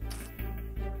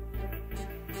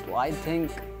 तो आई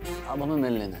थिंक अब हमें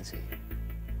मिल लेना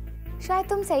चाहिए। शायद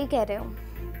तुम सही कह रहे हो।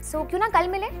 सो क्यों ना कल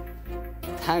मिले?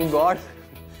 थैंक गॉड,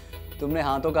 तुमने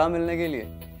हाँ तो कहा मिलने के लिए।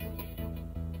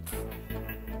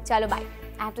 चलो bye,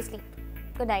 I have to sleep.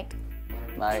 Good night.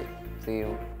 Bye, C you.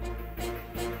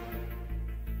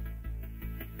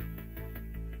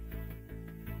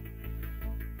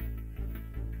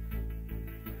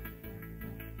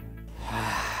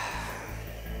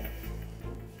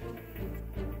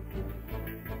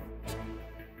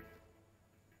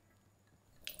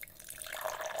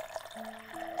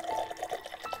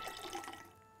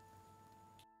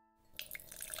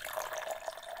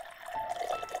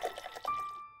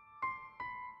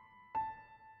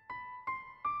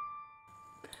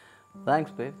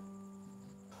 Thanks babe.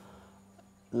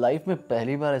 Life में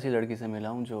पहली बार ऐसी लड़की से मिला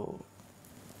हूँ जो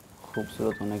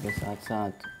खूबसूरत होने के साथ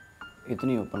साथ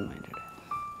इतनी ओपन माइंडेड है।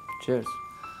 चीयर्स।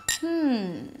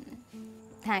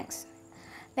 थैंक्स।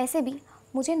 वैसे भी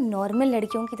मुझे नॉर्मल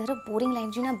लड़कियों की तरह बोरिंग लाइफ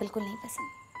जीना बिल्कुल नहीं पसंद।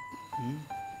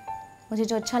 मुझे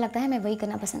जो अच्छा लगता है मैं वही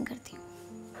करना पसंद करती हूँ।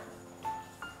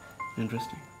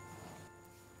 इंटरेस्टिंग।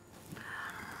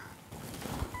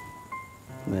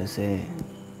 वैसे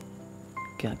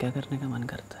क्या क्या करने का मन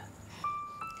करता है?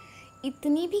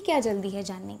 इतनी भी क्या जल्दी है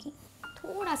जानने की?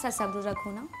 थोड़ा सा सब्र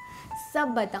रखो ना, सब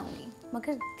बताऊंगी,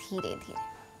 मगर धीरे धीरे।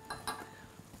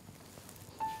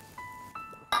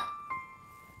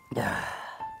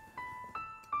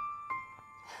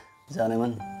 जाने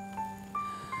मन,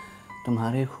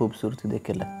 तुम्हारी खूबसूरती देख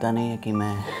के लगता नहीं है कि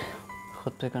मैं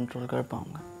खुद पे कंट्रोल कर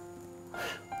पाऊंगा।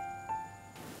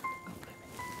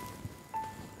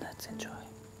 Let's enjoy.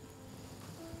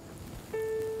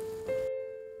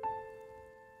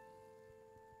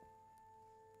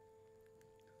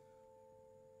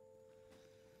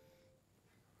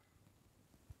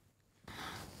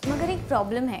 मगर एक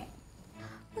प्रॉब्लम है,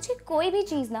 मुझे कोई भी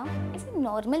चीज़ ना ऐसे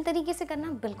नॉर्मल तरीके से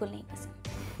करना बिल्कुल नहीं पसंद।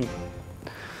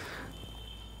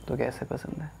 तो कैसे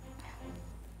पसंद है?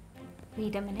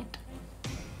 Wait a minute.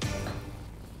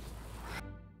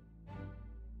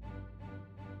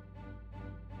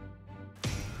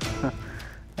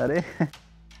 अरे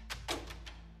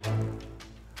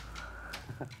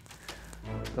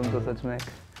तुम तो सच में एक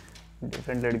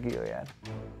डिफरेंट लड़की हो यार।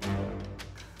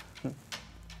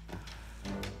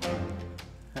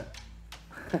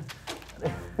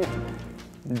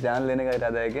 जान लेने का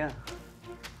इरादा है क्या?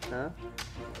 हाँ?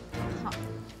 हाँ,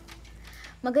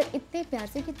 मगर इतने प्यार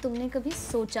से कि तुमने कभी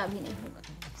सोचा भी नहीं होगा।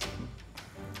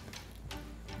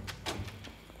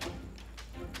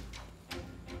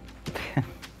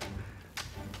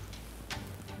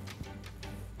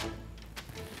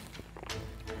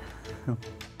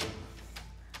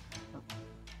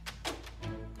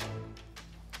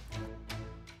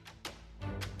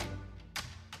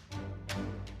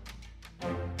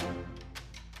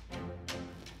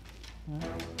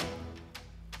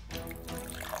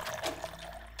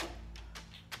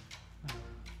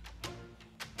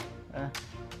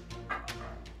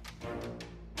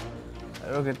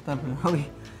 अरे कितना पिलाओगी?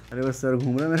 अरे बस सर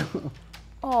घूम रहा है मेरा।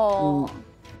 ओह,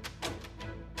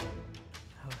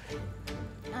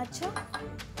 अच्छा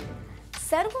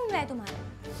सर घूम रहा है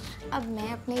तुम्हारा? अब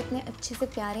मैं अपने इतने अच्छे से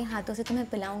प्यारे हाथों से तुम्हें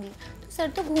पिलाऊंगी तो सर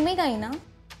तो घूमेगा ही ना।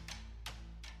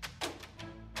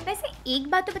 वैसे एक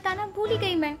बात तो बताना भूल ही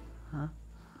गई मैं। हाँ?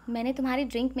 मैंने तुम्हारी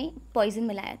ड्रिंक में पॉइजन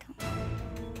मिलाया था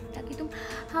ताकि तुम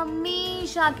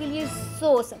हमेशा के लिए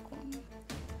सो सको।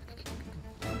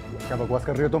 क्या बकवास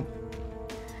कर रही हो तुम?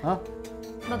 हाँ?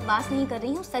 बकवास नहीं कर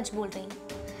रही हूँ, सच बोल रही हूँ।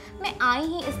 मैं आई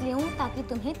ही इसलिए हूँ ताकि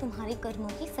तुम्हें तुम्हारे कर्मों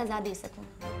की सजा दे सकूं।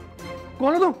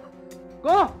 कौन हो तुम?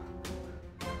 कौन?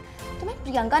 तुम्हें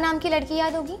प्रियंका नाम की लड़की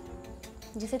याद होगी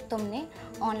जिसे तुमने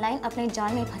ऑनलाइन अपने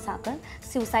जाल में फंसाकर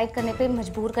सुसाइड करने पे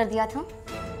मजबूर कर दिया था।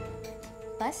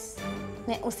 बस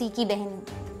मैं उसी की बहन हूँ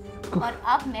और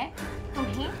अब मैं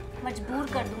तुम्हें मजबूर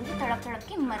कर दूंगी तड़प तड़प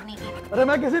के मरने के लिए। अरे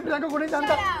मैं किसी प्रियंका को नहीं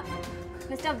जानता।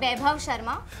 मिस्टर वैभव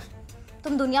शर्मा,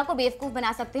 तुम दुनिया को बेवकूफ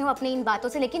बना सकते हो अपनी इन बातों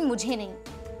से, लेकिन मुझे नहीं।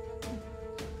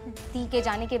 दी के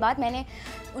जाने के बाद मैंने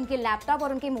उनके लैपटॉप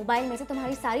और उनके मोबाइल में से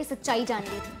तुम्हारी सारी सच्चाई जान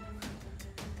ली थी।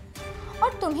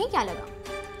 और तुम्हें क्या लगा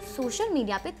सोशल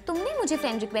मीडिया पे तुमने मुझे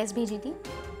फ्रेंड रिक्वेस्ट भेजी थी?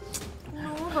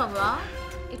 No Baba,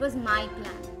 it was my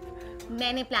plan.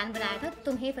 मैंने प्लान बनाया था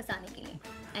तुम्हें फंसाने के लिए।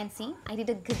 And C, I did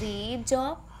a great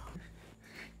job.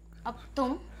 अब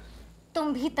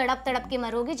तुम भी तड़प तड़प के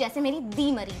मरोगे जैसे मेरी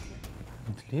दी मरी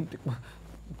थी।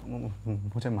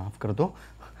 मुझे माफ कर दो।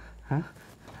 हाँ?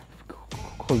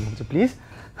 खोल दो मुझे प्लीज।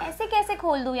 ऐसे कैसे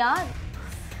खोल दूं यार?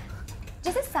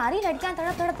 जैसे सारी लड़कियां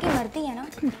तड़प तड़प के मरती है ना,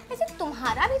 ऐसे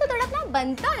तुम्हारा भी तो तड़पना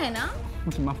बनता है ना।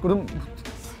 मुझे माफ कर दो।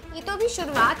 ये तो अभी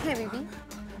शुरुआत है बेबी।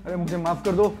 अरे मुझे माफ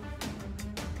कर दो।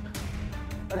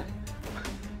 अरे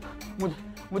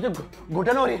मुझे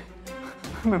घुटन हो रही है।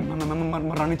 मैं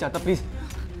मरना नहीं चाहता, प्लीज।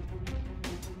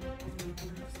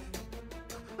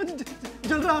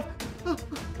 जल रहा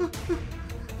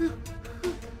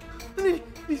नहीं,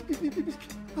 प्लीज।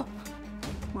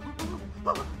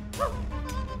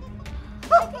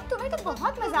 तुम्हें तो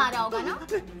बहुत मजा आ रहा होगा ना?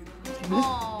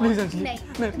 प्लीज अंजलि, नहीं,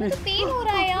 तुम्हें तो पेन हो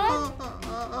रहा है यार।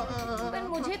 पर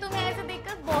मुझे तुम्हें ऐसे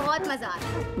देखकर बहुत मजा आ रहा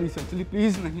है। Please Anjali,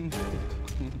 please. नहीं,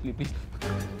 प्लीज। प्लीज।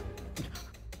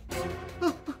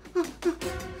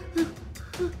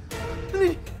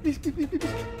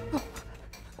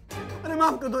 अरे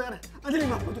माफ कर दो यार अंजलि,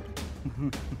 माफ कर दो।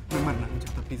 मैं मरना नहीं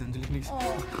चाहता, प्लीज अंजलि, प्लीज।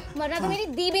 मरना तो मेरी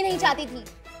दी भी नहीं चाहती थी,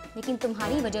 लेकिन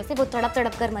तुम्हारी वजह से वो तड़प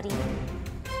तड़प कर मरी।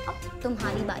 अब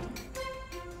तुम्हारी बारी।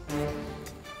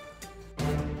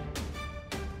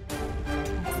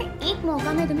 ऐसे एक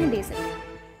मौका मैं तुम्हें दे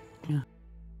सकती हूँ,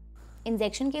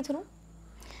 इंजेक्शन के थ्रू,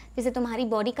 जिससे तुम्हारी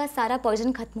बॉडी का सारा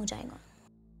पॉइजन खत्म हो जाएगा।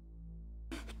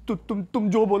 तुम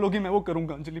जो बोलोगी मैं वो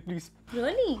करूंगा अंजलि, प्लीज।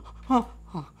 रियली? हाँ।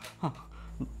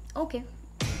 ओके।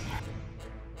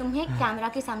 तुम्हें कैमरा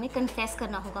के सामने कन्फेस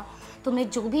करना होगा तुमने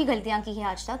जो भी गलतियां की है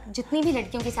आज तक, जितनी भी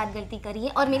लड़कियों के साथ गलती करी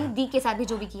है और मेरी दी के साथ भी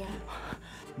जो भी किया है।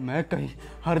 मैं कहीं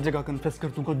हर जगह कन्फेस कर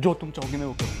दूंगा, जो तुम चाहोगी मैं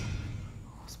वो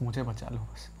करूंगा। बस मुझे बचा लो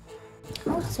बस।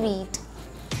 How sweet।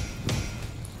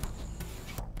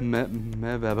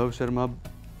 मैं वैभव शर्मा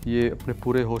ये अपने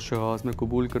पूरे होश हवास में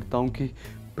कबूल करता हूँ कि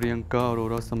प्रियंका और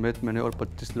अरोरा समेत मैंने और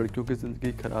 25 लड़कियों की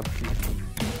ज़िंदगी खराब की।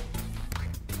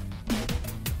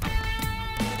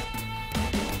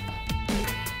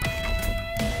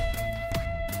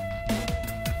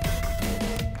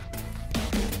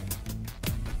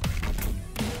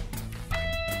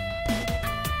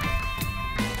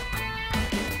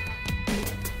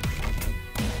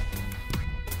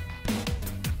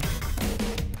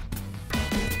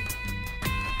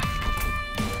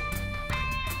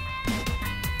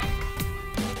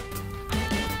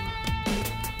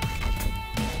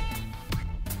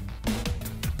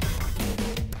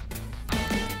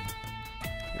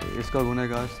 इसका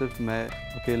गुनहगार सिर्फ मैं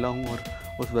अकेला हूँ और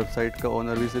उस वेबसाइट का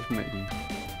ओनर भी सिर्फ मैं ही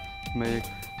हूँ। मैं एक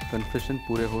कन्फेशन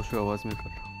पूरे होश आवाज़ में कर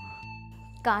रहा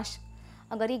हूँ। काश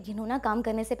अगर ये घिनौना काम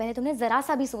करने से पहले तुमने जरा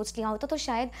सा भी सोच लिया होता तो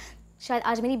शायद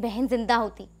आज मेरी बहन जिंदा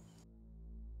होती।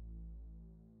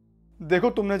 देखो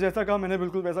तुमने जैसा कहा मैंने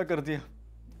बिल्कुल वैसा कर दिया।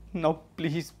 Now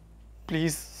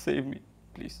please save me,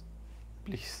 please.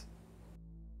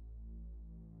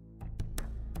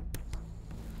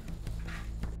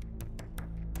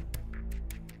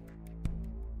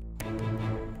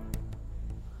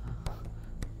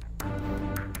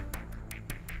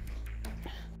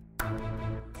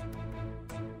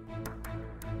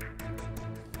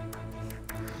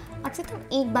 अब से तुम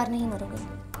एक बार नहीं मरोगे,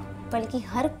 बल्कि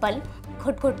हर पल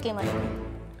घुट-घुट के मरोगे।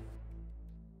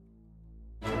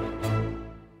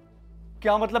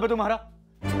 क्या मतलब है तुम्हारा?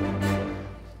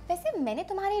 वैसे मैंने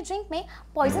तुम्हारी ड्रिंक में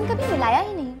पॉइजन कभी मिलाया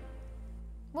ही नहीं,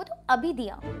 वो तो अभी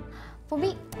दिया, वो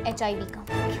भी HIV का।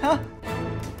 क्या?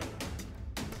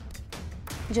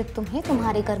 जो तुम्हें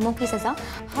तुम्हारे कर्मों की सजा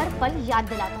हर पल याद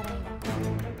दिलाता रहेगा।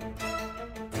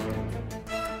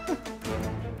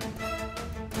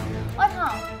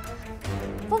 हाँ,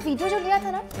 वो वीडियो जो लिया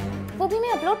था ना, वो भी मैं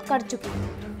अपलोड कर चुकी हूँ।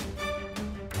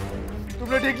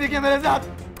 तुमने ठीक नहीं किया मेरे साथ।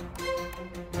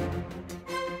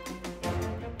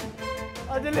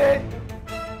 अंजलि,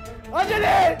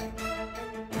 अंजलि,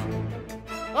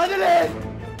 अंजलि,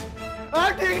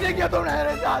 ठीक नहीं किया तुमने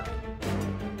मेरे साथ।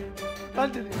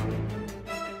 अंजलि,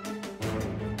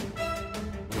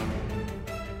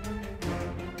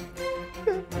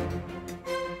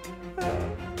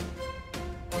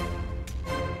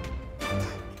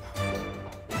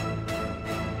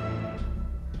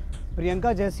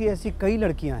 प्रियंका जैसी ऐसी कई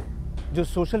लड़कियां हैं जो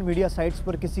सोशल मीडिया साइट्स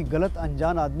पर किसी गलत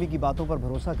अनजान आदमी की बातों पर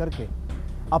भरोसा करके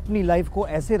अपनी लाइफ को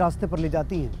ऐसे रास्ते पर ले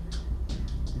जाती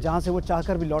हैं जहां से वो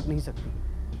चाहकर भी लौट नहीं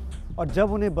सकती। और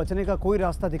जब उन्हें बचने का कोई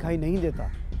रास्ता दिखाई नहीं देता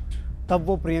तब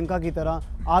वो प्रियंका की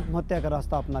तरह आत्महत्या का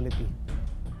रास्ता अपना लेती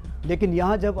हैं। लेकिन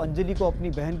यहाँ जब अंजलि को अपनी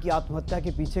बहन की आत्महत्या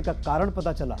के पीछे का कारण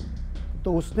पता चला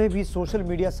तो उसने भी सोशल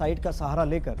मीडिया साइट का सहारा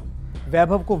लेकर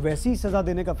वैभव को वैसी ही सज़ा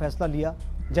देने का फैसला लिया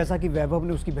जैसा कि वैभव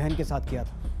ने उसकी बहन के साथ किया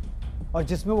था, और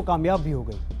जिसमें वो कामयाब भी हो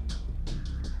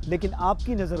गई। लेकिन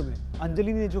आपकी नज़र में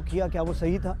अंजलि ने जो किया, क्या वो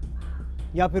सही था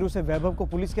या फिर उसे वैभव को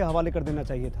पुलिस के हवाले कर देना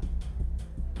चाहिए था?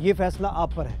 ये फैसला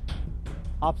आप पर है।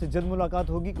 आपसे जल्द मुलाकात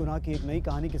होगी गुनाह की एक नई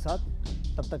कहानी के साथ।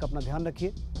 तब तक अपना ध्यान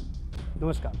रखिए।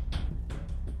 नमस्कार।